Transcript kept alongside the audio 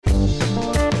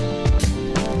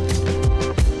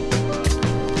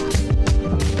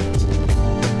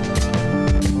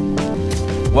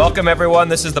Welcome, everyone.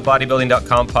 This is the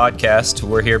Bodybuilding.com podcast.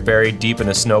 We're here buried deep in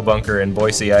a snow bunker in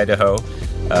Boise, Idaho.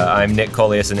 I'm Nick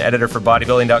Coleus, an editor for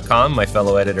Bodybuilding.com. My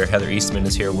fellow editor, Heather Eastman,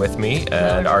 is here with me.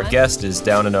 And our guest is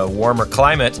down in a warmer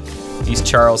climate. He's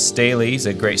Charles Staley. He's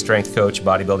a great strength coach,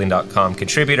 Bodybuilding.com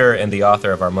contributor, and the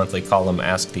author of our monthly column,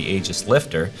 Ask the Ageist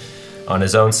Lifter. On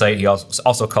his own site, he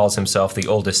also calls himself the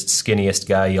oldest, skinniest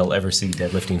guy you'll ever see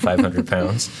deadlifting 500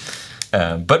 pounds.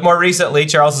 But more recently,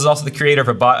 Charles is also the creator of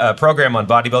a program on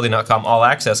Bodybuilding.com All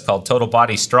Access called Total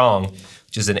Body Strong,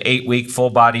 which is an 8-week full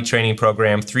body training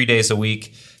program, 3 days a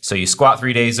week. So you squat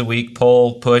 3 days a week,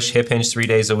 pull, push, hip hinge 3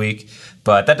 days a week.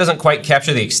 But that doesn't quite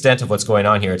capture the extent of what's going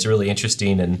on here. It's a really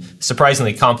interesting and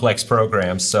surprisingly complex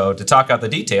program. So to talk out the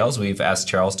details, we've asked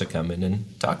Charles to come in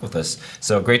and talk with us.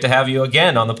 So great to have you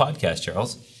again on the podcast,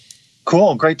 Charles.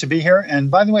 Cool. Great to be here. And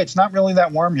by the way, it's not really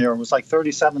that warm here. It was like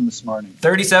 37 this morning.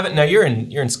 37? Now you're in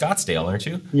Scottsdale, aren't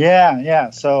you? Yeah.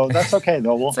 So that's okay,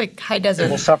 though. It's like high desert.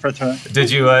 We'll suffer through it.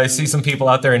 Did you see some people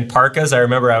out there in parkas? I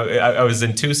remember I was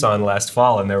in Tucson last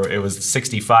fall, and it was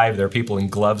 65. There were people in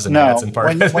gloves and hats and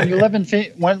parkas. When you live in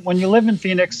when you live in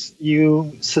Phoenix,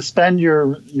 you suspend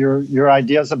your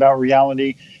ideas about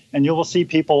reality, and you will see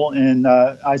people in.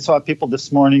 I saw people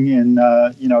this morning in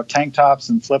tank tops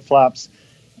and flip flops.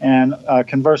 And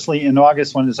conversely, in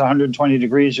August, when it's 120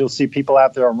 degrees, you'll see people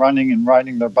out there running and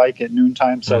riding their bike at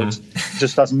noontime. So it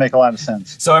just doesn't make a lot of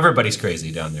sense. So everybody's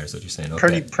crazy down there, is what you're saying.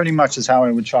 Okay. Pretty much is how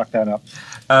I would chalk that up.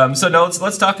 So now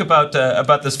let's talk about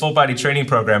this full body training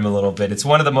program a little bit. It's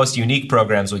one of the most unique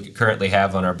programs we currently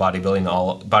have on our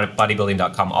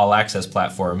Bodybuilding.com All Access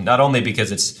platform. Not only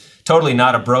because it's totally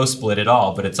not a bro split at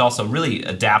all, but it's also really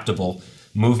adaptable.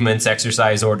 Movements,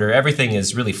 exercise order, everything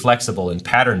is really flexible and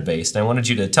pattern-based. I wanted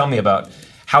you to tell me about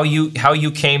how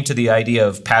you came to the idea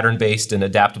of pattern-based and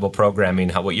adaptable programming,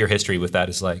 what your history with that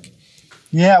is like.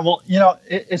 Yeah, well,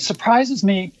 it surprises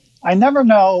me. I never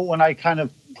know when I kind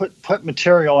of put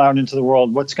material out into the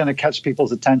world what's going to catch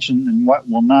people's attention and what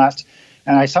will not.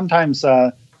 And I sometimes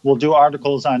will do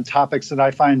articles on topics that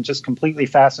I find just completely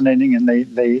fascinating and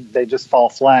they just fall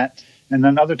flat. And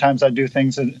then other times I do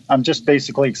things that I'm just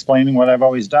basically explaining what I've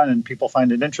always done and people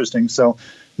find it interesting. So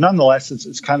nonetheless,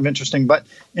 it's kind of interesting. But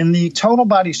in the Total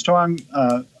Body Strong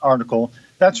article,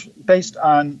 that's based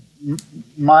on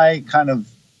my kind of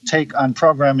take on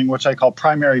programming, which I call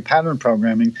primary pattern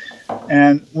programming.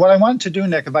 And what I wanted to do,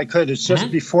 Nick, if I could, is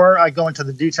just before I go into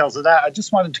the details of that, I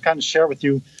just wanted to kind of share with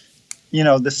you,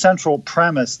 the central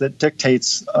premise that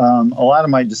dictates a lot of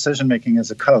my decision-making as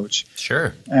a coach.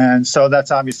 Sure. And so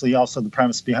that's obviously also the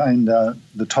premise behind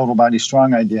the Total Body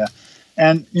Strong idea.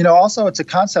 And, also it's a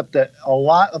concept that a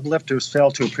lot of lifters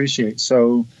fail to appreciate.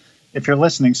 So if you're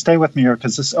listening, stay with me here,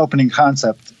 because this opening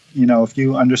concept, if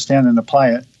you understand and apply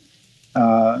it,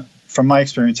 from my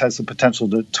experience, has the potential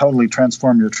to totally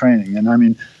transform your training. And I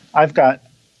mean, I've got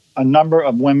a number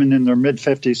of women in their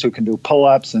mid-50s who can do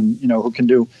pull-ups and, who can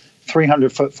do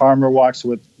 300-foot farmer walks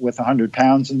with 100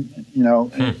 pounds, and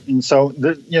and so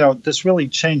this really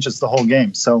changes the whole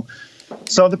game. So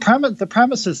the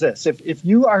premise is this: if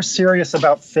you are serious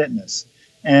about fitness,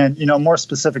 and more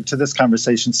specific to this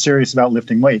conversation, serious about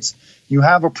lifting weights, you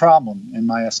have a problem in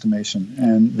my estimation,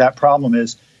 and that problem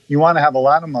is you want to have a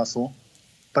lot of muscle,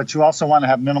 but you also want to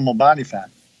have minimal body fat.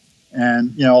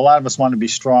 And a lot of us want to be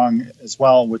strong as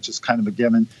well, which is kind of a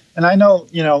given. And I know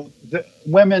the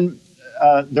women.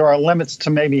 There are limits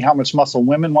to maybe how much muscle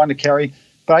women want to carry,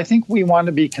 but I think we want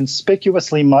to be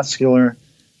conspicuously muscular.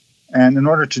 And in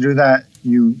order to do that,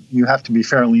 you have to be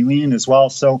fairly lean as well.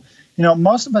 So,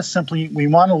 most of us we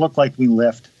want to look like we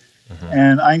lift.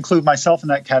 And I include myself in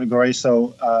that category.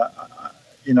 So,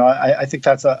 I think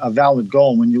that's a valid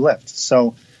goal when you lift.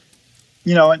 So,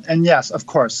 and yes, of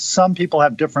course, some people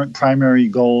have different primary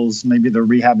goals. Maybe they're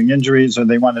rehabbing injuries, or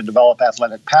they want to develop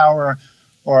athletic power,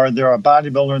 or they're a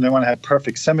bodybuilder and they want to have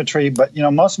perfect symmetry. But,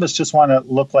 most of us just want to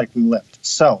look like we lift.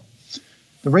 So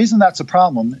the reason that's a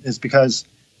problem is because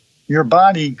your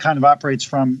body kind of operates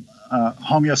from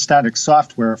homeostatic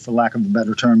software, for lack of a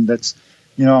better term, that's,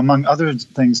 among other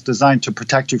things, designed to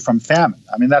protect you from famine.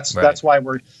 I mean, that's why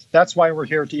we're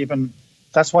here to even,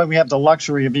 that's why we have the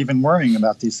luxury of even worrying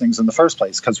about these things in the first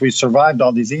place, because we survived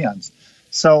all these eons.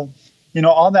 So,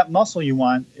 all that muscle you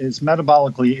want is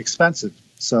metabolically expensive.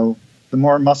 So the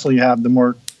more muscle you have, the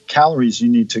more calories you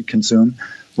need to consume,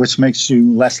 which makes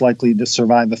you less likely to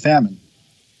survive the famine.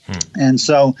 And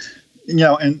so,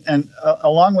 and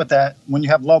along with that, when you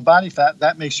have low body fat,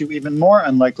 that makes you even more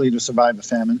unlikely to survive the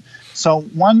famine. So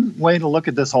one way to look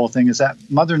at this whole thing is that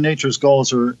Mother Nature's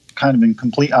goals are kind of in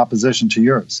complete opposition to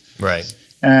yours. Right.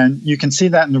 And you can see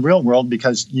that in the real world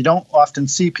because you don't often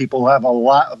see people who have a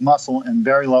lot of muscle and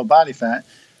very low body fat.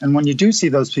 And when you do see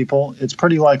those people, it's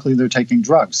pretty likely they're taking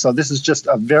drugs. So this is just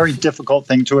a very difficult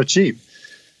thing to achieve.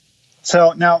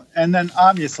 So now, and then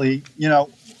obviously,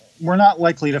 we're not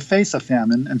likely to face a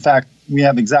famine. In fact, we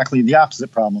have exactly the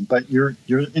opposite problem. But your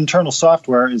internal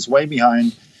software is way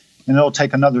behind, and it'll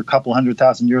take another couple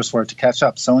 100,000 years for it to catch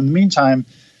up. So in the meantime,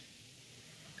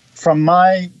 from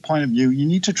my point of view, you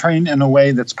need to train in a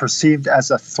way that's perceived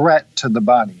as a threat to the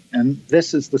body. And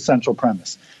this is the central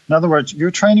premise. In other words,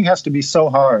 your training has to be so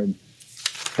hard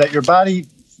that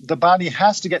the body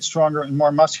has to get stronger and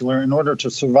more muscular in order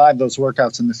to survive those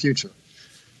workouts in the future.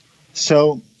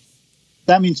 So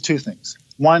that means two things.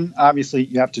 One, obviously,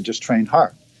 you have to just train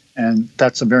hard. And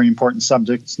that's a very important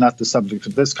subject. It's not the subject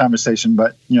of this conversation,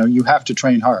 but you have to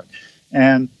train hard.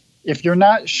 And if you're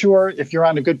not sure if you're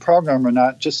on a good program or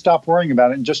not, just stop worrying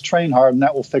about it and just train hard, and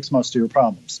that will fix most of your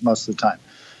problems most of the time.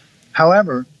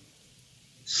 However,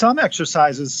 some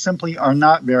exercises simply are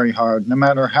not very hard, no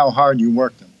matter how hard you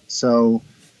work them. So,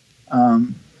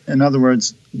 in other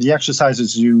words, the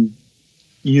exercises you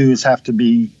use have to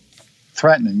be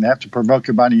threatening. They have to provoke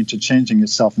your body into changing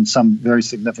itself in some very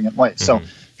significant way. Mm-hmm. So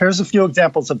here's a few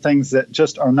examples of things that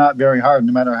just are not very hard,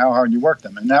 no matter how hard you work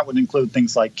them. And that would include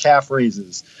things like calf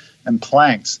raises and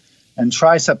planks and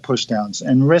tricep pushdowns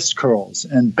and wrist curls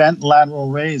and bent lateral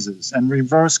raises and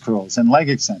reverse curls and leg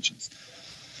extensions.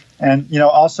 And,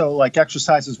 also like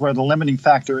exercises where the limiting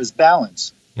factor is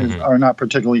balance are not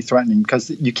particularly threatening because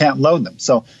you can't load them.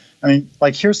 So,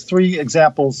 here's three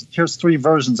examples. Here's three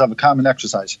versions of a common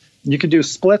exercise. You could do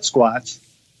split squats,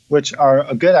 which are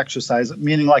a good exercise,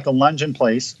 meaning like a lunge in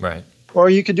place. Right. Or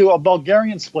you could do a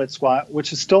Bulgarian split squat,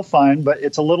 which is still fine, but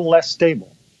it's a little less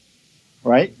stable.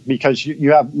 Right? Because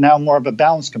you have now more of a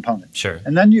balance component. Sure.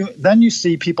 And then you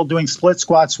see people doing split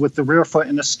squats with the rear foot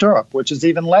in a stirrup, which is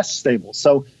even less stable.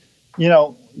 So,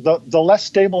 the less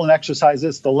stable an exercise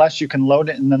is, the less you can load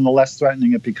it, and then the less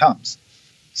threatening it becomes.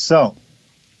 So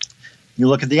you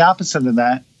look at the opposite of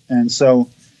that, and so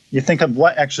you think of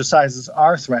what exercises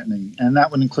are threatening, and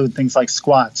that would include things like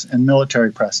squats and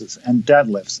military presses and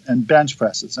deadlifts and bench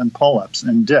presses and pull-ups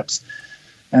and dips.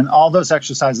 And all those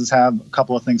exercises have a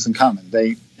couple of things in common.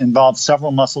 They involve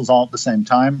several muscles all at the same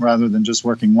time rather than just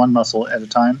working one muscle at a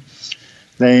time.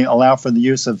 They allow for the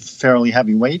use of fairly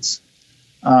heavy weights.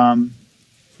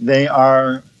 They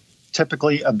are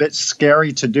typically a bit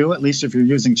scary to do, at least if you're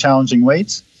using challenging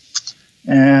weights.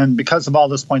 And because of all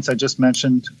those points I just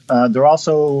mentioned, they're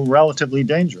also relatively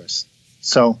dangerous.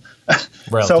 So,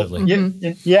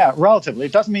 relatively. Yeah, relatively.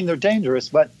 It doesn't mean they're dangerous,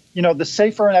 but the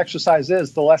safer an exercise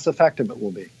is, the less effective it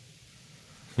will be.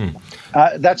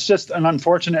 That's just an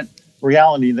unfortunate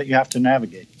reality that you have to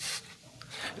navigate.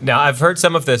 Now, I've heard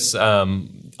some of this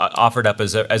offered up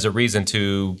as a reason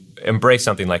to embrace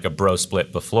something like a bro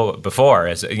split before,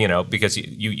 as because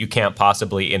you can't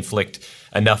possibly inflict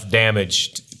enough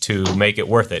damage to make it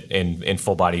worth it in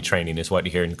full body training, is what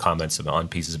you hear in comments on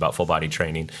pieces about full body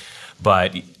training.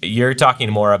 But you're talking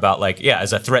more about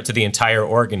as a threat to the entire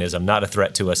organism, not a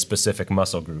threat to a specific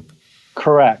muscle group.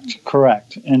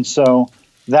 Correct. And so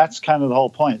that's kind of the whole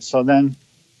point. So then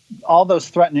all those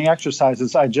threatening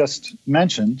exercises I just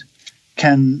mentioned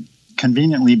can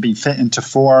conveniently be fit into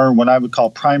four what I would call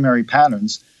primary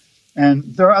patterns. And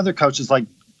there are other coaches like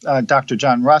Dr.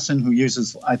 John Russin, who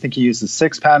uses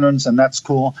 6 patterns, and that's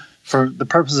cool. For the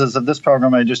purposes of this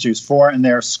program, I just use 4, and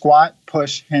they're squat,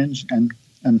 push, hinge,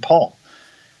 and pull.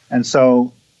 And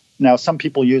so now some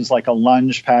people use like a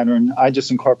lunge pattern. I just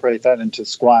incorporate that into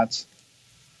squats.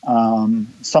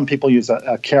 Some people use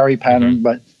a carry pattern.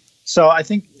 But so I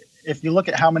think if you look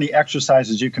at how many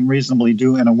exercises you can reasonably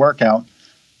do in a workout,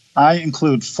 I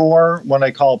include 4 what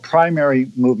I call primary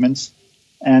movements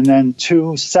and then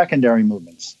 2 secondary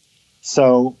movements.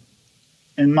 So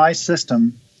in my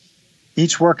system,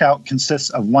 each workout consists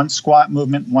of 1 squat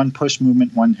movement, 1 push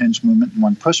movement, 1 hinge movement, and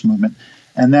 1 push movement,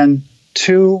 and then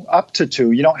 2 up to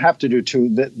 2. You don't have to do 2.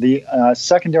 The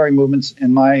secondary movements,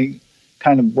 in my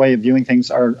kind of way of viewing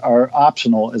things, are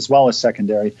optional as well as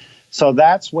secondary. So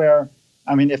that's where,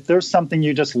 if there's something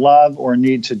you just love or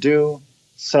need to do,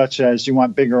 such as you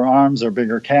want bigger arms or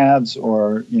bigger calves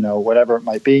or, whatever it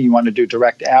might be, you want to do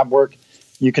direct ab work,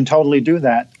 you can totally do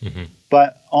that,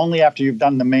 but only after you've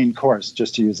done the main course,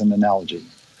 just to use an analogy.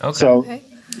 Okay.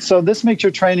 So this makes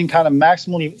your training kind of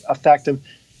maximally effective,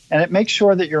 and it makes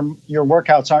sure that your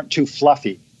workouts aren't too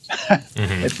fluffy,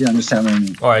 if you understand what I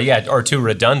mean. Or too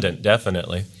redundant,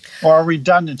 definitely. Or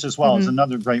redundant as well is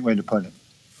another great way to put it.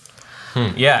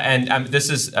 Yeah, and this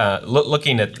is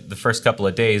looking at the first couple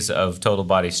of days of Total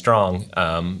Body Strong.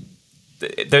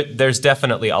 there's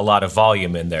definitely a lot of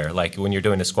volume in there. Like when you're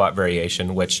doing a squat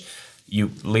variation, which you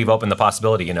leave open the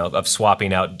possibility, of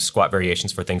swapping out squat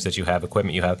variations for things that you have,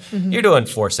 equipment you have. Mm-hmm. You're doing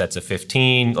 4 sets of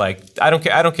 15. Like, I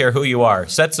don't care who you are.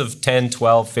 Sets of 10,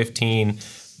 12, 15.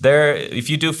 If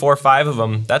you do 4 or 5 of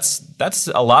them, that's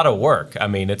a lot of work. I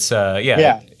mean, it's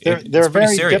they're very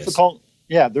serious. Difficult.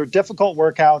 Yeah, they're difficult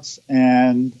workouts,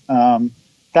 and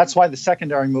that's why the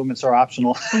secondary movements are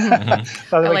optional.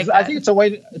 Mm-hmm. I think it's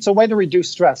a way to reduce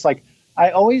stress. Like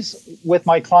I always, with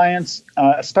my clients,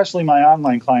 especially my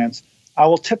online clients, I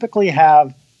will typically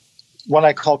have what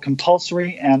I call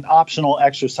compulsory and optional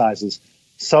exercises,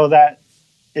 so that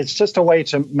it's just a way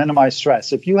to minimize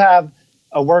stress. If you have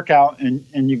a workout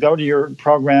and you go to your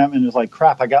program and it's like,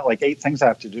 crap, I got like 8 things I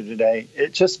have to do today,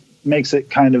 it just makes it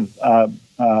kind of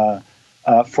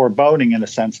foreboding in a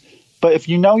sense. But if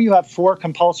you know you have 4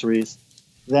 compulsories,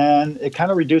 then it kind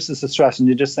of reduces the stress, and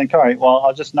you just think, all right, well,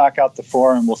 I'll just knock out the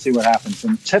 4 and we'll see what happens.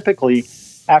 And typically,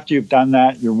 after you've done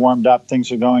that, you're warmed up,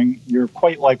 things are going, you're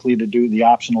quite likely to do the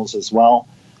optionals as well.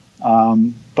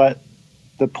 But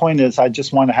the point is, I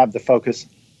just want to have the focus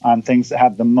on things that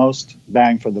have the most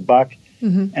bang for the buck.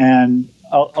 Mm-hmm. And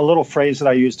a little phrase that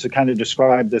I use to kind of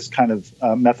describe this kind of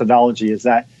methodology is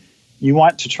that you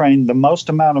want to train the most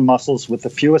amount of muscles with the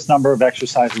fewest number of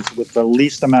exercises with the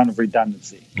least amount of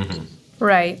redundancy. Mm-hmm.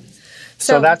 Right.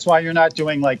 So that's why you're not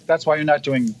doing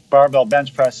barbell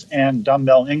bench press and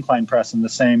dumbbell incline press in the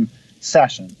same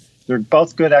session. They're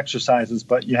both good exercises,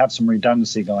 but you have some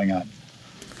redundancy going on.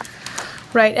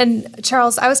 Right. And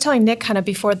Charles, I was telling Nick kind of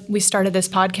before we started this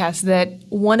podcast that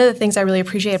one of the things I really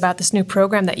appreciate about this new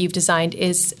program that you've designed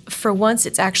is, for once,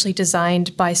 it's actually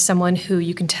designed by someone who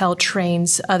you can tell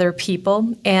trains other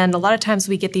people. And a lot of times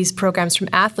we get these programs from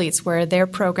athletes where their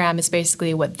program is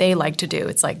basically what they like to do.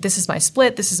 It's like, this is my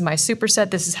split, this is my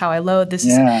superset, this is how I load,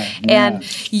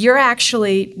 and you're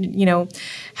actually,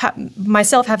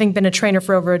 myself having been a trainer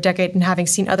for over a decade and having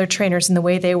seen other trainers and the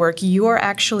way they work, you're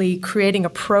actually creating a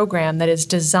program that is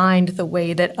designed the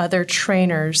way that other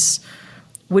trainers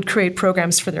would create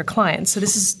programs for their clients. So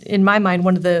this is, in my mind,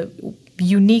 one of the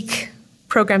unique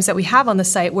programs that we have on the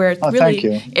site where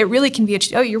it really can be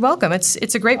you're welcome.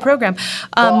 It's a great program.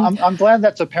 I'm glad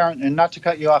that's apparent, and not to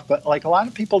cut you off, but like a lot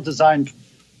of people design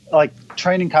like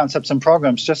training concepts and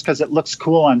programs just because it looks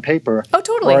cool on paper. Oh,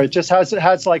 totally. Or it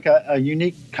has like a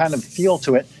unique kind of feel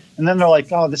to it. And then they're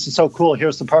like, oh, this is so cool.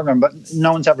 Here's the program. But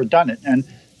no one's ever done it. And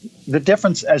the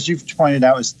difference, as you've pointed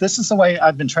out, is this is the way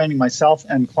I've been training myself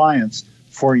and clients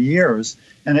for years.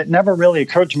 And it never really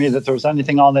occurred to me that there was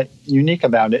anything all that unique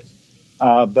about it.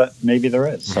 But maybe there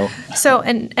is. So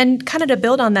and kind of to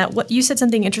build on that, what you said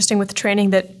something interesting with the training,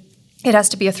 that it has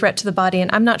to be a threat to the body. And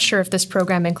I'm not sure if this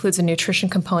program includes a nutrition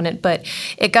component, but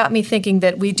it got me thinking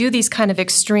that we do these kind of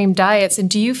extreme diets. And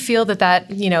do you feel that,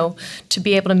 to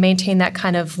be able to maintain that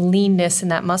kind of leanness and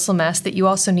that muscle mass, that you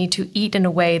also need to eat in a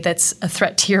way that's a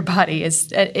threat to your body,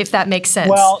 if that makes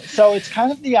sense? Well, so it's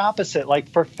kind of the opposite. Like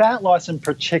for fat loss in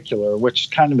particular,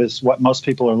 which kind of is what most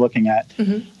people are looking at,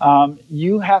 mm-hmm.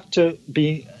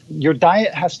 Your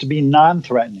diet has to be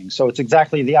non-threatening. So it's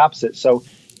exactly the opposite. So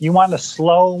you want a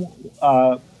slow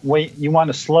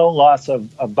loss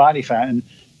of body fat. And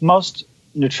most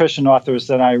nutrition authors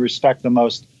that I respect the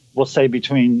most will say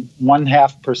between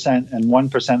 0.5% and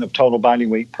 1% of total body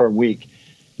weight per week.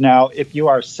 Now, if you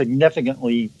are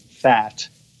significantly fat,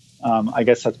 I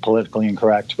guess that's politically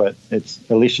incorrect, but it's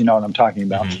at least you know what I'm talking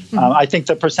about. Mm-hmm. I think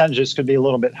the percentages could be a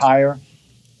little bit higher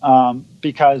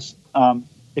because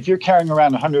if you're carrying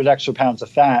around 100 extra pounds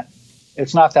of fat,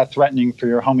 it's not that threatening for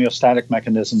your homeostatic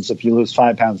mechanisms. If you lose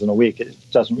 5 pounds in a week, it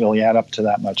doesn't really add up to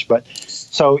that much. But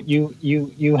so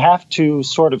you have to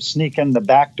sort of sneak in the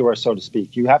back door, so to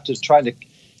speak. You have to try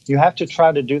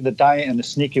to do the diet in a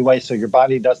sneaky way so your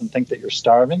body doesn't think that you're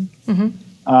starving.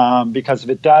 Mm-hmm. Because if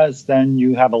it does, then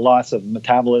you have a loss of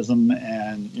metabolism,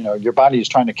 and your body is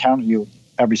trying to counter you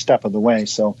every step of the way.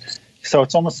 So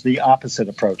it's almost the opposite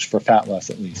approach for fat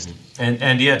loss, at least.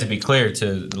 And to be clear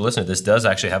to the listener, this does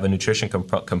actually have a nutrition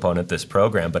component, this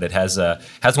program, but it has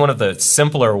one of the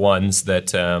simpler ones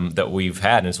that we've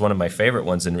had, and it's one of my favorite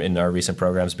ones in our recent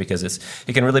programs because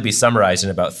it can really be summarized in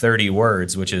about 30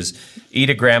 words, which is eat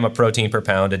 1 gram of protein per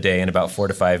pound a day in about 4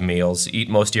 to 5 meals, eat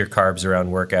most of your carbs around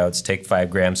workouts, take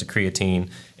 5 grams of creatine,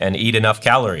 and eat enough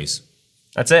calories.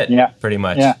 That's it, pretty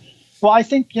much. Yeah. Well, I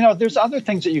think, there's other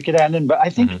things that you could add in, but I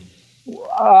think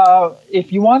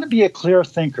if you want to be a clear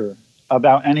thinker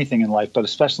about anything in life, but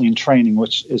especially in training,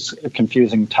 which is a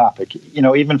confusing topic,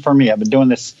 even for me, I've been doing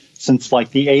this since like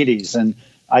the 80s, and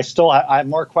I have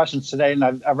more questions today than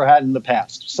I've ever had in the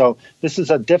past. So this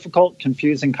is a difficult,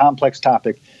 confusing, complex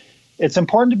topic. it's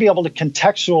important to be able to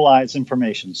contextualize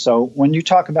information. So when you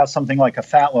talk about something like a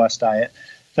fat loss diet,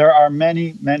 there are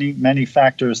many, many, many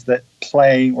factors that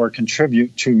play or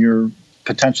contribute to your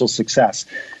potential success.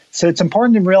 So it's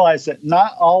important to realize that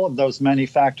not all of those many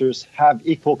factors have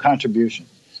equal contribution.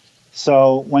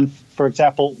 So for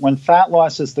example, when fat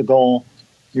loss is the goal,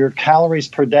 your calories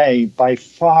per day by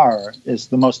far is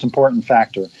the most important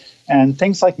factor. And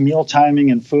things like meal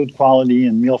timing and food quality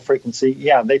and meal frequency,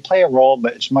 yeah, they play a role,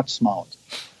 but it's much smaller.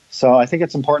 So I think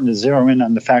it's important to zero in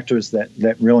on the factors that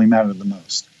really matter the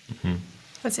most. Mm-hmm.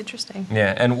 That's interesting.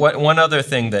 Yeah, and one other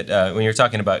thing that when you're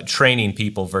talking about training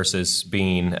people versus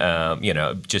being,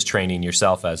 just training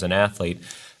yourself as an athlete,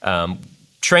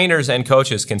 trainers and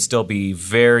coaches can still be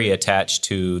very attached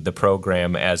to the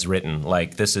program as written.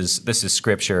 Like this is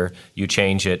scripture. You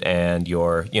change it, and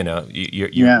you're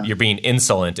being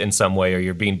insolent in some way, or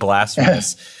you're being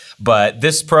blasphemous. But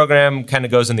this program kind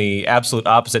of goes in the absolute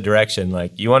opposite direction.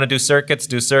 Like, you want to do circuits,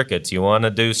 do circuits. You want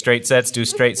to do straight sets, do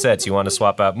straight sets. You want to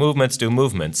swap out movements, do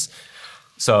movements.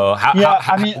 So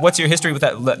what's your history with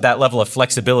that level of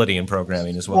flexibility in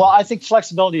programming as well? Well, I think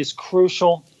flexibility is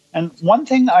crucial. And one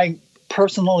thing I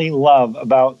personally love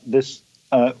about this,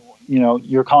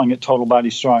 you're calling it Total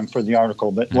Body Strong for the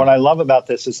article, but what I love about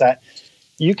this is that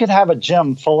you could have a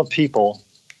gym full of people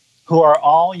who are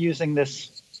all using this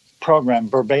program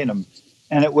verbatim,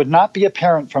 and it would not be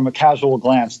apparent from a casual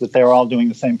glance that they're all doing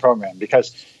the same program,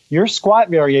 because your squat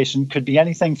variation could be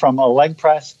anything from a leg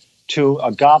press to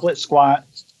a goblet squat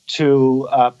to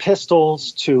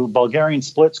pistols to Bulgarian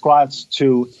split squats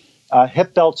to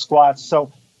hip belt squats.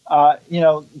 So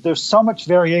there's so much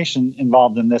variation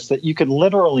involved in this that you could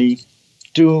literally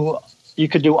do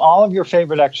all of your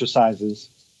favorite exercises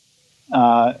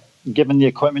given the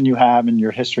equipment you have and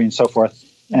your history and so forth.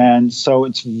 And so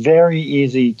it's very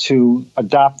easy to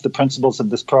adopt the principles of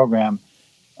this program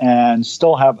and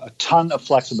still have a ton of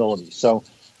flexibility. So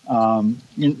now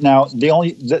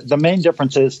the main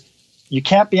difference is you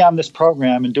can't be on this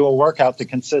program and do a workout that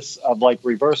consists of like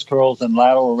reverse curls and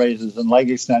lateral raises and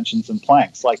leg extensions and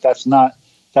planks. Like that's when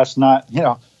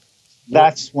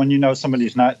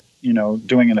somebody's not,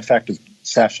 doing an effective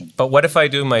session. But what if I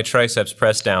do my triceps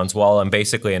press downs while I'm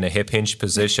basically in a hip hinge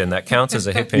position? That counts as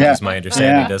a hip hinge, is my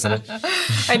understanding, doesn't it?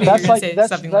 I knew you were going to say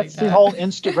something like that. That's the whole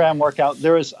Instagram workout.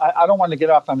 I don't want to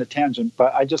get off on a tangent,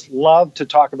 but I just love to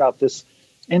talk about this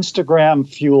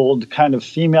Instagram-fueled kind of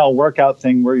female workout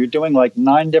thing where you're doing like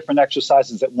 9 different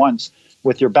exercises at once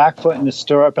with your back foot in the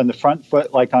stirrup and the front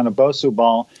foot like on a Bosu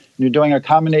ball. And you're doing a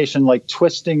combination like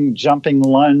twisting, jumping,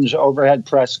 lunge, overhead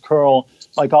press, curl,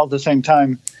 like all at the same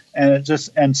time. And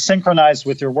synchronized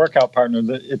with your workout partner.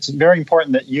 It's very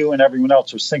important that you and everyone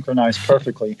else are synchronized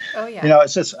perfectly. Oh yeah.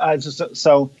 It's just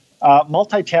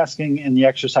multitasking in the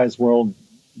exercise world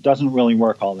doesn't really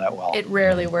work all that well. It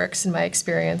rarely works in my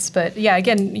experience. But yeah,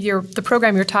 again, the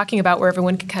program you're talking about where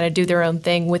everyone can kind of do their own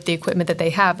thing with the equipment that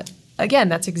they have. Again,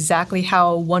 that's exactly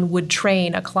how one would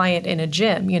train a client in a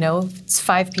gym. It's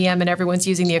 5 p.m. and everyone's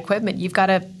using the equipment. You've got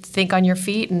to think on your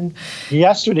feet. And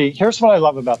yesterday, here's what I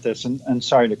love about this, and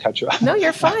sorry to cut you off. No,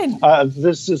 you're fine.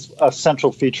 This is a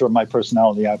central feature of my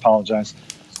personality. I apologize.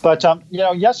 But,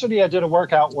 yesterday I did a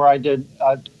workout where I did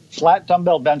flat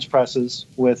dumbbell bench presses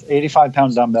with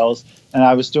 85-pound dumbbells, and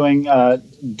I was doing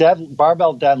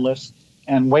barbell deadlifts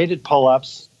and weighted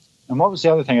pull-ups. And what was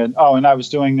the other thing? And I was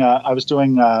doing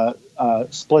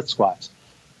split squats.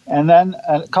 And then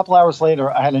a couple hours later,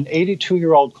 I had an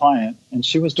 82-year-old client, and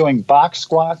she was doing box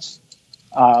squats,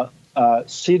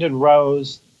 seated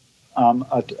rows, an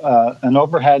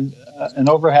overhead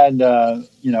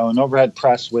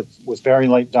press with very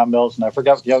light dumbbells, and I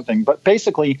forgot what the other thing. But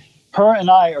basically, her and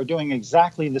I are doing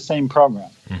exactly the same program.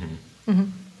 Mm-hmm. Mm-hmm.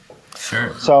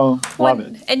 Sure. So love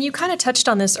it. And you kind of touched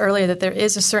on this earlier, that there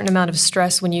is a certain amount of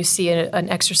stress when you see an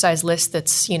exercise list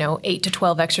that's 8 to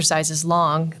 12 exercises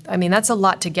long. I mean, that's a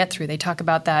lot to get through. They talk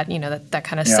about that, that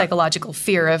kind of psychological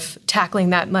fear of tackling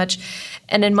that much.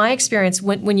 And in my experience,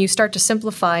 when you start to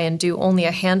simplify and do only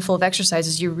a handful of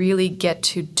exercises, you really get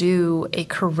to do a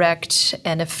correct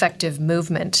and effective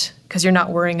movement, because you're not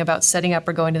worrying about setting up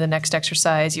or going to the next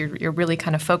exercise. You're really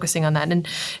kind of focusing on that. And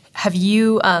have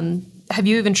you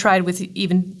even tried with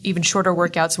even shorter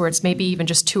workouts where it's maybe even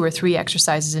just 2 or 3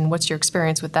 exercises, and what's your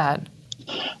experience with that?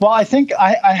 Well, I think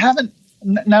I haven't.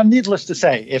 Now, needless to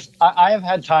say, if I have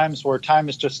had times where time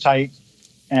is just tight,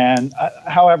 and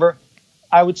however,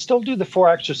 I would still do the 4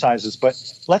 exercises. But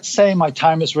let's say my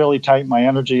time is really tight, my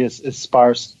energy is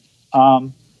sparse.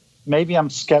 Maybe I'm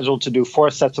scheduled to do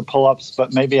 4 sets of pull-ups,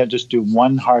 but maybe I just do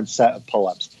 1 hard set of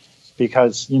pull-ups,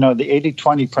 because the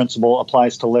 80-20 principle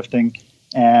applies to lifting.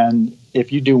 And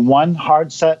if you do 1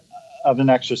 hard set of an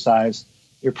exercise,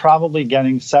 you're probably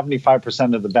getting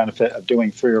 75% of the benefit of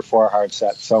doing 3 or 4 hard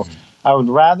sets. So I would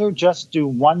rather just do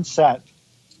one set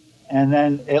and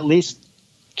then at least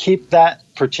keep that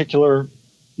particular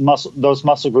those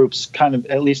muscle groups kind of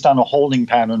at least on a holding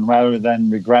pattern rather than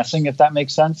regressing, if that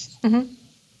makes sense. Mm-hmm.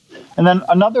 And then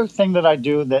another thing that I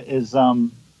do that is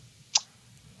kind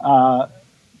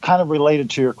of related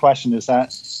to your question is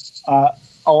that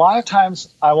a lot of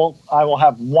times I will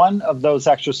have one of those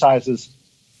exercises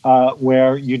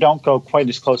where you don't go quite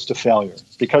as close to failure.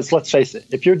 Because let's face it,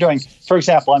 if you're doing, for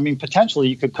example, I mean, potentially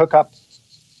you could cook up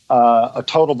a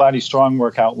total body strong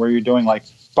workout where you're doing like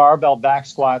barbell back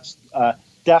squats,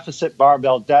 deficit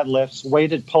barbell deadlifts,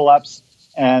 weighted pull-ups,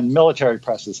 and military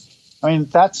presses. I mean,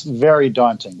 that's very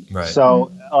daunting. Right.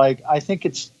 So, like, I think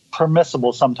it's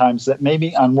permissible sometimes that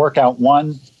maybe on workout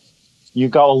 1, you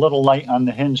go a little light on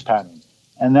the hinge pattern.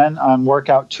 And then on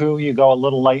workout 2, you go a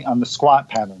little light on the squat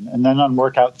pattern. And then on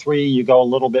workout 3, you go a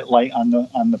little bit light on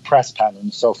the press pattern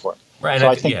and so forth. Right, so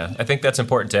I think that's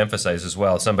important to emphasize as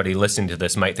well. Somebody listening to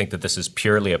this might think that this is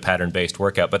purely a pattern-based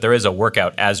workout, but there is a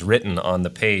workout as written on the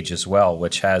page as well,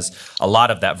 which has a lot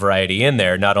of that variety in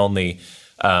there, not only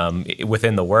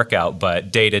within the workout,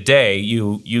 but day to day,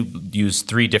 you use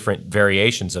 3 different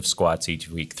variations of squats each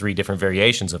week, 3 different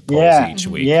variations of pulls each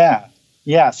week.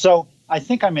 Yeah. So I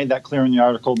think I made that clear in the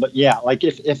article, but yeah, like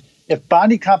if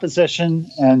body composition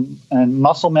and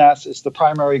muscle mass is the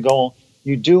primary goal,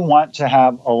 you do want to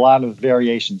have a lot of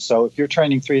variation. So if you're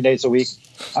training 3 days a week,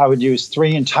 I would use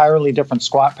 3 entirely different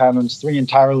squat patterns, 3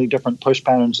 entirely different push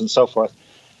patterns, and so forth.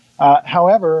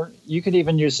 However, you could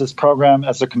even use this program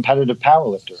as a competitive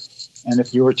powerlifter. And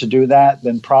if you were to do that,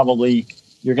 then probably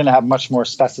you're going to have much more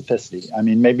specificity. I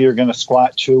mean, maybe you're going to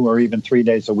squat 2 or even 3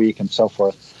 days a week and so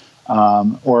forth.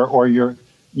 Or your,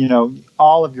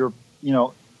 all of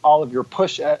your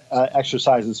push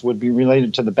exercises would be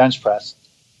related to the bench press.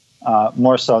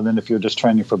 More so than if you're just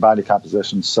training for body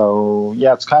composition. So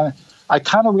yeah, I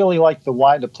kind of really like the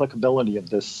wide applicability of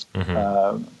this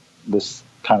this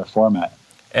kind of format.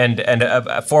 And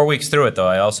 4 weeks through it, though,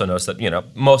 I also noticed that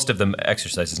most of the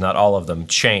exercises, not all of them,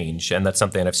 change, and that's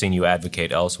something I've seen you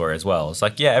advocate elsewhere as well. It's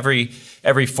like every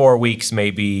 4 weeks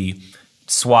maybe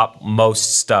swap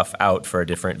most stuff out for a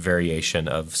different variation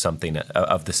of something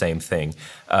of the same thing.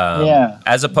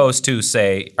 As opposed to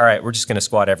say, all right, we're just going to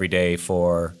squat every day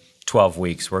for 12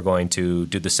 weeks. We're going to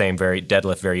do the same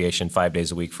deadlift variation 5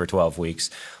 days a week for 12 weeks.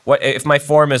 What if my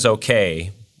form is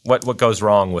okay? What goes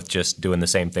wrong with just doing the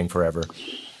same thing forever?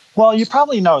 Well, you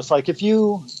probably notice, like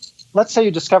let's say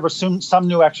you discover some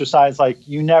new exercise, like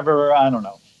you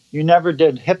never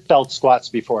did hip belt squats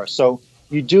before. So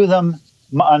you do them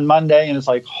on Monday and it's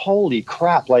like, holy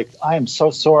crap, like I am so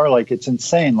sore, like it's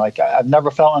insane. Like I've never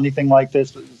felt anything like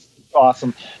this. It's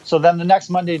awesome. So then the next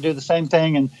Monday you do the same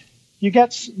thing and you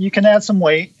can add some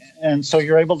weight, and so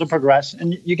you're able to progress,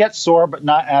 and you get sore, but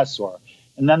not as sore.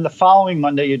 And then the following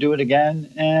Monday, you do it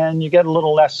again, and you get a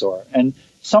little less sore. And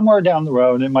somewhere down the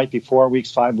road, it might be 4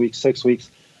 weeks, 5 weeks, 6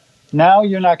 weeks. Now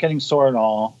you're not getting sore at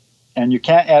all, and you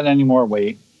can't add any more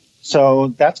weight. So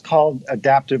that's called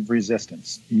adaptive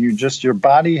resistance. Your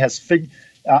body has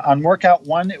on workout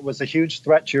 1, it was a huge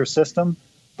threat to your system,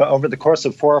 but over the course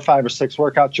of 4 or 5 or 6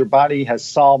 workouts, your body has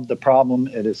solved the problem.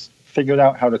 It is figured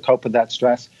out how to cope with that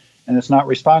stress, and it's not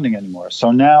responding anymore.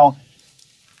 So now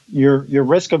your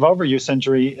risk of overuse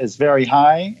injury is very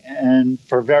high and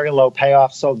for very low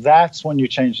payoff. So that's when you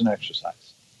change an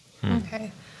exercise.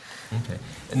 Okay.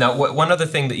 Now, one other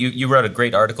thing that you wrote a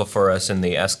great article for us in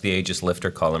the Ask the Aegis Lifter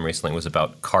column recently was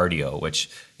about cardio, which,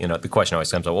 the question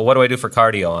always comes up, well, what do I do for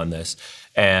cardio on this?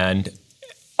 And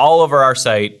all over our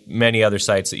site, many other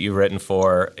sites that you've written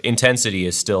for, intensity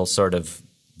is still sort of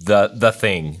the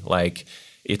thing. Like,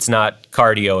 it's not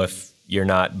cardio if you're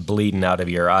not bleeding out of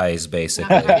your eyes,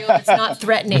 basically. It's not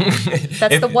threatening.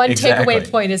 That's the one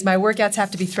takeaway point is my workouts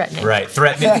have to be threatening. Right,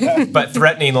 threatening, but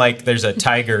threatening like there's a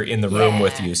tiger in the room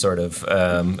with you, sort of.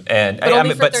 But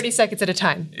only for 30 seconds at a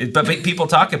time. But people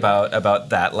talk about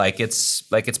that like it's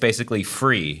basically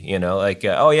free,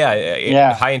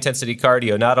 high intensity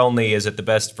cardio. Not only is it the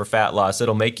best for fat loss,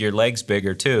 it'll make your legs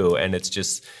bigger too, and it's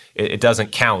just it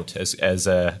doesn't count as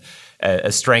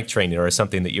a strength training or as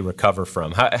something that you recover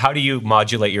from. How do you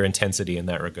modulate your intensity in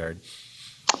that regard?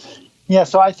 Yeah,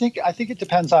 so I think it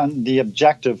depends on the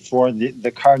objective for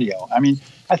the cardio. I mean,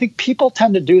 I think people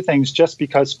tend to do things just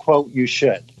because, quote, you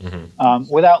should,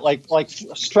 without like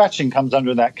stretching comes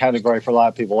under that category for a lot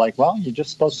of people. Like, well, you're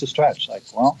just supposed to stretch. Like,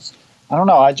 well, I don't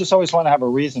know. I just always want to have a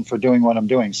reason for doing what I'm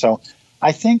doing. So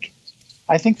I think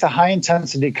the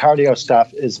high-intensity cardio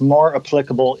stuff is more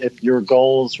applicable if your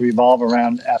goals revolve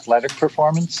around athletic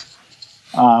performance.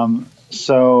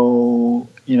 So,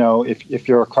 if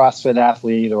you're a CrossFit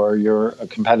athlete or you're a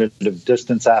competitive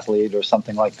distance athlete or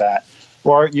something like that,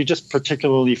 or you just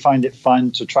particularly find it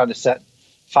fun to try to set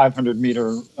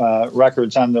 500-meter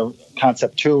records on the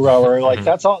Concept 2 rower, like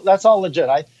that's all legit.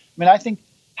 I think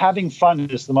having fun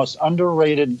is the most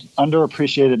underrated,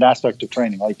 underappreciated aspect of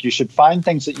training. Like, you should find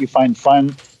things that you find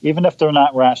fun, even if they're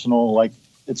not rational. Like,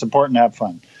 it's important to have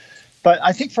fun. But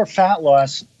I think for fat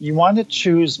loss, you want to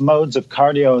choose modes of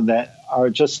cardio that are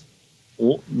just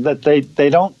that they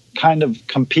don't kind of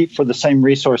compete for the same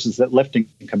resources that lifting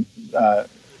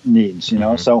needs.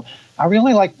 So I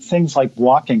really like things like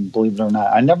walking. Believe it or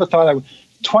not, I never thought I would.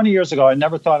 20 years ago, I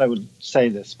never thought I would say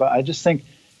this, but I just think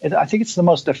it's the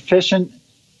most efficient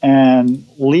and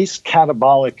least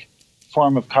catabolic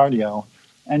form of cardio.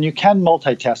 And you can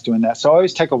multitask doing that. So I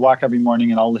always take a walk every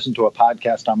morning, and I'll listen to a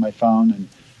podcast on my phone and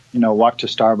walk to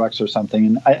Starbucks or something.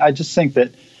 And I just think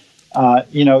that,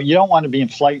 you don't want to be in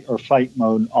flight or fight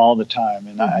mode all the time.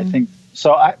 And I think,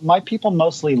 so my people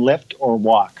mostly lift or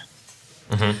walk.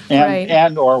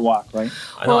 And or walk, right?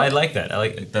 I like that. I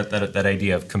like that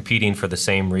idea of competing for the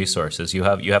same resources. You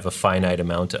have a finite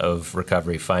amount of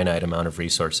recovery, finite amount of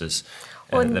resources.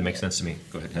 That makes sense to me.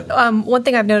 Go ahead, Heather. One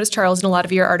thing I've noticed, Charles, in a lot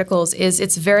of your articles is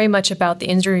it's very much about the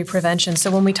injury prevention.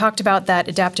 So when we talked about that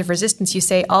adaptive resistance, you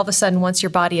say all of a sudden once your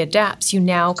body adapts, you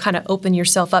now kind of open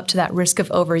yourself up to that risk of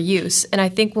overuse. And I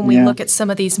think when we look at some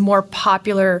of these more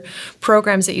popular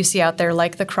programs that you see out there,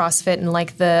 like the CrossFit and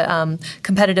like the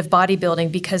competitive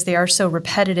bodybuilding, because they are so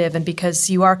repetitive and because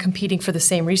you are competing for the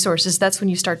same resources, that's when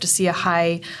you start to see a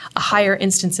higher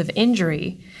instance of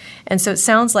injury. And so it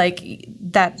sounds like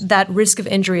that risk of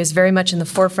injury is very much in the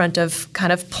forefront of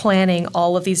kind of planning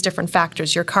all of these different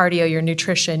factors, your cardio, your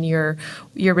nutrition, your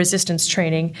resistance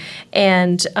training,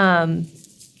 and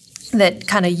that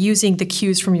kind of using the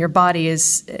cues from your body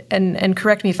is, and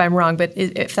correct me if I'm wrong, but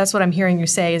if that's what I'm hearing you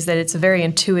say, is that it's a very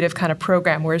intuitive kind of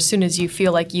program where as soon as you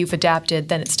feel like you've adapted,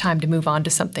 then it's time to move on to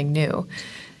something new.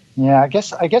 Yeah, I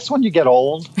guess when you get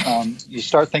old, you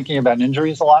start thinking about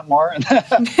injuries a lot more.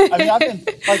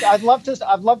 I'd love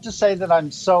to say that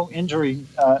I'm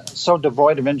so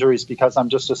devoid of injuries because I'm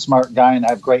just a smart guy and I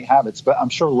have great habits. But I'm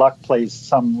sure luck plays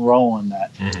some role in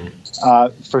that,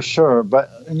 for sure. But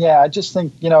yeah, I just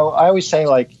think I always say,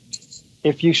 like,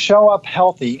 if you show up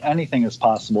healthy, anything is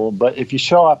possible. But if you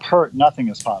show up hurt, nothing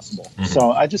is possible.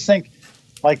 So I just think,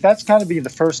 like, that's got to be the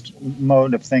first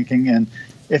mode of thinking. And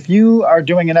if you are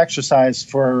doing an exercise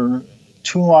for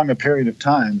too long a period of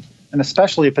time, and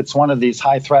especially if it's one of these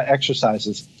high-threat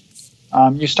exercises,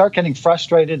 you start getting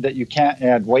frustrated that you can't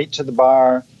add weight to the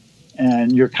bar,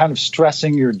 and you're kind of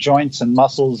stressing your joints and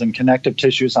muscles and connective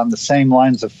tissues on the same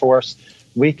lines of force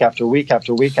week after week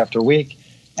after week after week.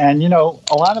 And,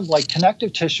 a lot of, like,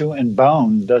 connective tissue and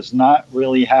bone does not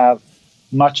really have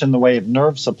much in the way of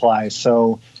nerve supply.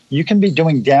 So you can be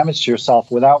doing damage to yourself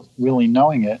without really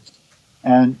knowing it.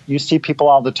 And you see people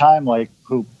all the time,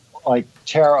 who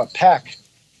tear a pec,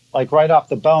 right off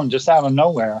the bone, just out of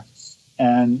nowhere.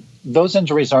 And those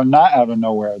injuries are not out of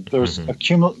nowhere. There's a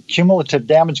cumulative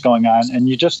damage going on, and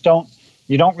you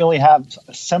don't really have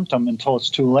a symptom until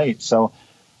it's too late. So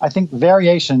I think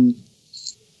variation.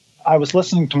 I was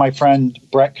listening to my friend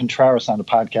Brett Contreras on a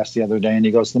podcast the other day, and he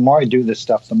goes, the more I do this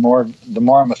stuff, the more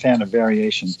I'm a fan of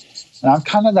variation. And I'm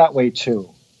kind of that way too.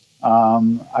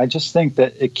 I just think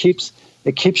that it keeps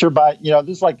your body,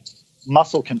 there's like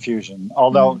muscle confusion,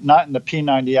 although not in the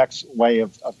P90X way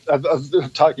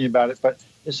of talking about it, but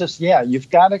it's just, you've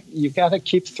got to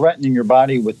keep threatening your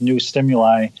body with new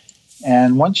stimuli.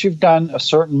 And once you've done a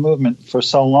certain movement for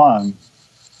so long,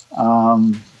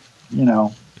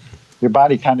 your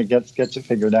body kind of gets it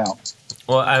figured out.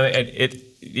 Well,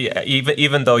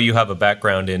 even though you have a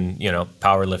background in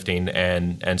powerlifting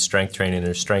and strength training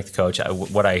or strength coach,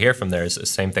 what I hear from there is the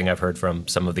same thing I've heard from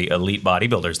some of the elite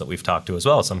bodybuilders that we've talked to as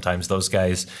well. Sometimes those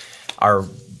guys are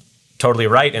totally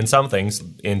right in some things.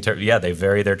 They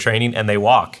vary their training and they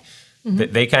walk.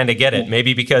 They kind of get it.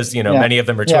 Maybe because many of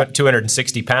them are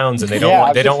 260 pounds and they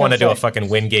don't want to do a fucking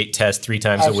Wingate test 3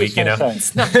 times a week.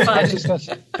 It's not fun. I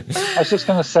was just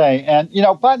going to say, and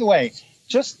by the way,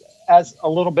 just as a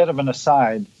little bit of an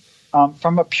aside,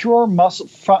 from a pure muscle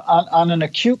on an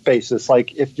acute basis,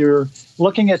 like if you're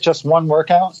looking at just one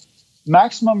workout,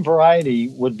 maximum variety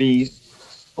would be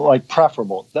like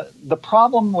preferable. The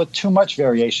problem with too much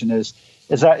variation is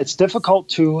that it's difficult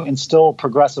to instill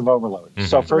progressive overload.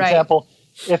 So, for example,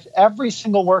 if every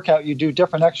single workout you do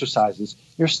different exercises,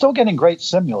 you're still getting great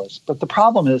stimulus. But the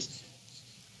problem is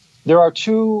there are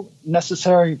 2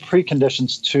 necessary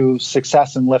preconditions to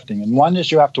success in lifting. And one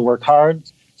is you have to work hard,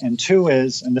 And 2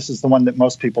 is, and this is the one that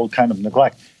most people kind of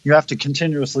neglect, you have to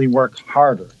continuously work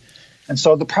harder. And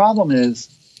so the problem is,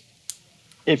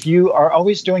 if you are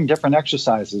always doing different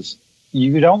exercises,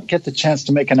 you don't get the chance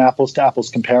to make an apples-to-apples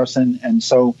comparison, and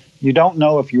so you don't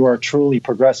know if you are truly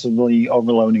progressively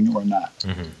overloading or not.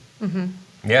 Mm-hmm.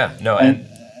 Mm-hmm. Yeah, no, and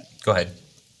go ahead.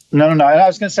 No. And I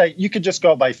was going to say, you could just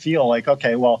go by feel, like,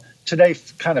 okay, well, today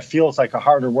kind of feels like a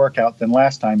harder workout than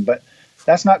last time, but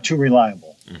that's not too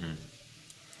reliable. Mm-hmm.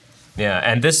 Yeah,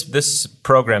 and this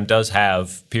program does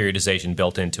have periodization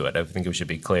built into it. I think we should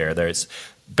be clear. There's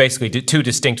basically 2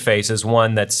 distinct phases.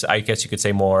 One that's, I guess you could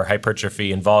say, more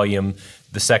hypertrophy and volume.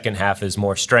 The second half is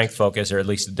more strength focused, or at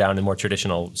least down in more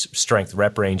traditional strength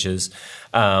rep ranges.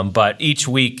 But each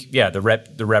week, the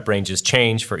rep ranges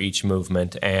change for each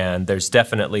movement, and there's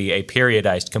definitely a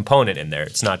periodized component in there.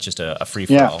 It's not just a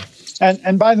free-for-all. Yeah.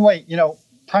 And by the way,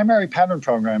 primary pattern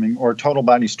programming, or total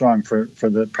body strong for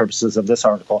the purposes of this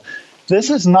article, this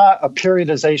is not a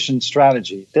periodization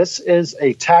strategy. This is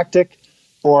a tactic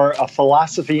or a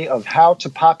philosophy of how to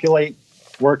populate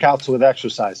workouts with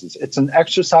exercises. It's an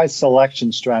exercise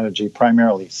selection strategy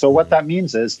primarily. So what that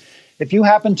means is, if you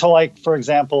happen to like, for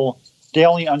example,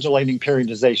 daily undulating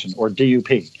periodization, or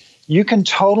DUP, you can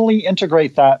totally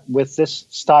integrate that with this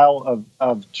style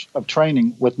of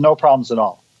training with no problems at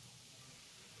all.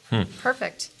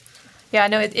 Perfect. Yeah,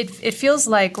 no, it feels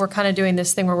like we're kind of doing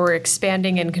this thing where we're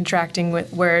expanding and contracting,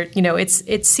 where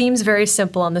it seems very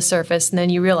simple on the surface, and then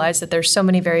you realize that there's so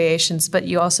many variations, but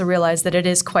you also realize that it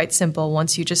is quite simple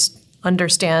once you just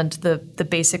understand the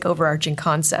basic overarching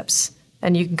concepts.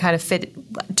 And you can kind of fit,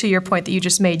 to your point that you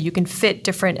just made, you can fit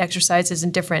different exercises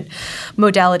and different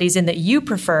modalities in that you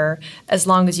prefer, as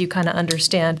long as you kind of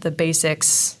understand the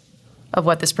basics of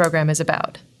what this program is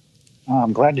about.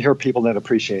 I'm glad to hear people that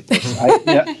appreciate this. But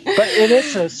it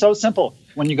is so simple.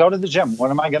 When you go to the gym, what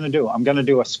am I going to do? I'm going to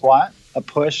do a squat, a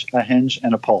push, a hinge,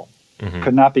 and a pull. Mm-hmm.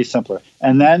 Could not be simpler.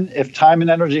 And then if time and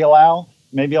energy allow,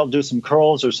 maybe I'll do some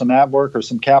curls or some ab work or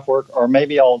some calf work, or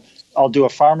maybe I'll do a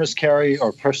farmer's carry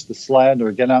or push the sled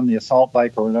or get on the assault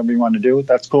bike or whatever you want to do.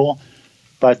 That's cool.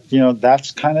 But,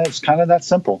 that's kind of that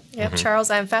simple. Yep, mm-hmm. Charles,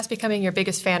 I'm fast becoming your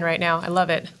biggest fan right now. I love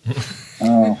it.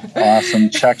 Oh, awesome.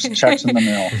 Checks in the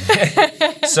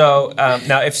mail. So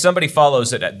now if somebody follows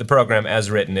the program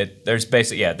as written, there's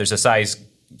a size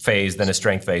phase, then a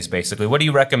strength phase, basically. What do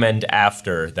you recommend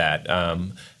after that?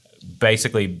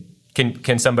 Basically,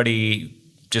 can somebody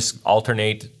just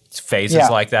alternate phases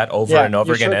like that over and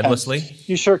over again endlessly?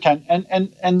 You sure can.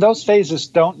 And those phases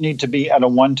don't need to be at a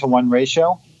 1-to-1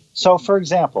 ratio. So, for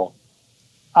example,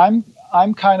 I'm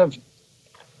kind of,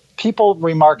 people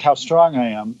remark how strong I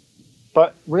am,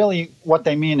 but really what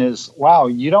they mean is, wow,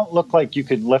 you don't look like you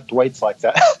could lift weights like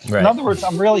that. Right. In other words,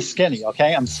 I'm really skinny,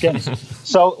 okay? I'm skinny.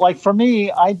 So, like, for me,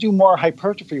 I do more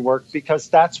hypertrophy work because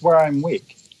that's where I'm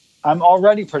weak. I'm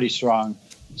already pretty strong,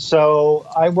 so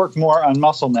I work more on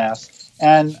muscle mass.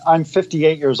 And I'm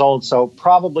 58 years old, so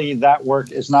probably that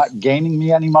work is not gaining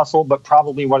me any muscle, but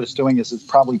probably what it's doing is it's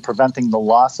probably preventing the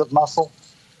loss of muscle.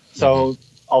 So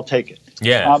I'll take it.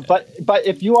 Yeah. But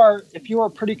if you are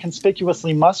pretty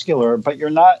conspicuously muscular, but you're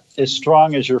not as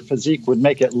strong as your physique would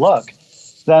make it look,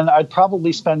 then I'd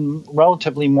probably spend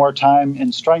relatively more time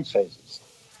in strength phases.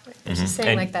 There's a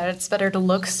saying like that. It's better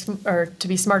to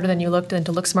be smarter than you look than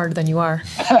to look smarter than you are.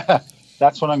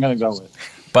 That's what I'm going to go with.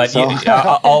 But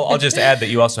I'll just add that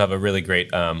you also have a really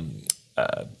great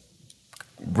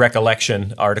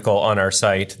recollection article on our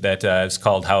site that is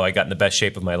called "How I Got in the Best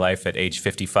Shape of My Life at Age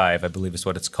 55," I believe is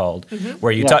what it's called,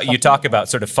 where you talk about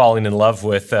sort of falling in love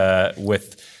with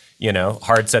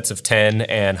hard sets of 10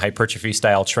 and hypertrophy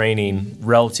style training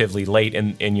relatively late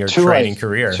in your training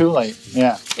career. Too late.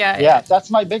 Yeah. That's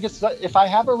my biggest. If I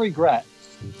have a regret.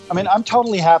 I mean, I'm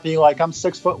totally happy. Like, I'm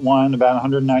 6'1", about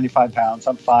 195 pounds.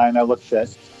 I'm fine. I look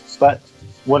fit. But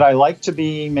would I like to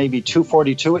be maybe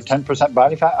 242 at 10%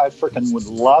 body fat? I freaking would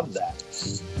love that.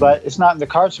 But it's not in the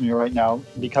cards for me right now,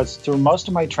 because through most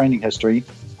of my training history,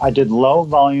 I did low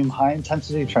volume, high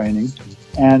intensity training.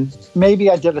 And maybe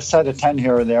I did a set of 10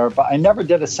 here or there, but I never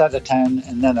did a set of 10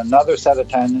 and then another set of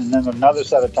 10 and then another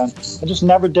set of 10. I just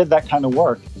never did that kind of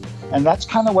work. And that's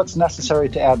kind of what's necessary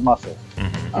to add muscle,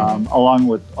 along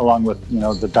with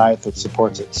the diet that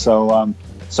supports it. So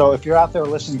if you're out there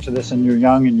listening to this and you're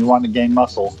young and you want to gain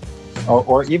muscle,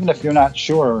 or even if you're not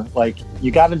sure, like,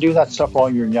 you got to do that stuff while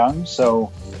you're young.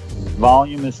 So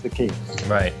volume is the key.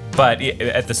 Right. But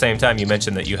at the same time, you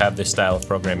mentioned that you have this style of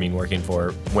programming working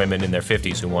for women in their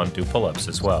 50s who want to do pull-ups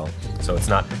as well. So it's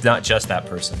not just that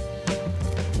person.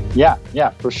 Yeah,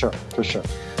 for sure.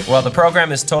 Well, the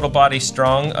program is Total Body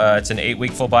Strong. It's an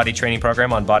 8-week full body training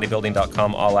program on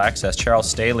bodybuilding.com, all access. Charles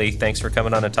Staley, thanks for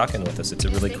coming on and talking with us. It's a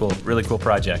really cool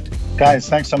project. Guys,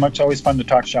 thanks so much. Always fun to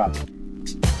talk shop.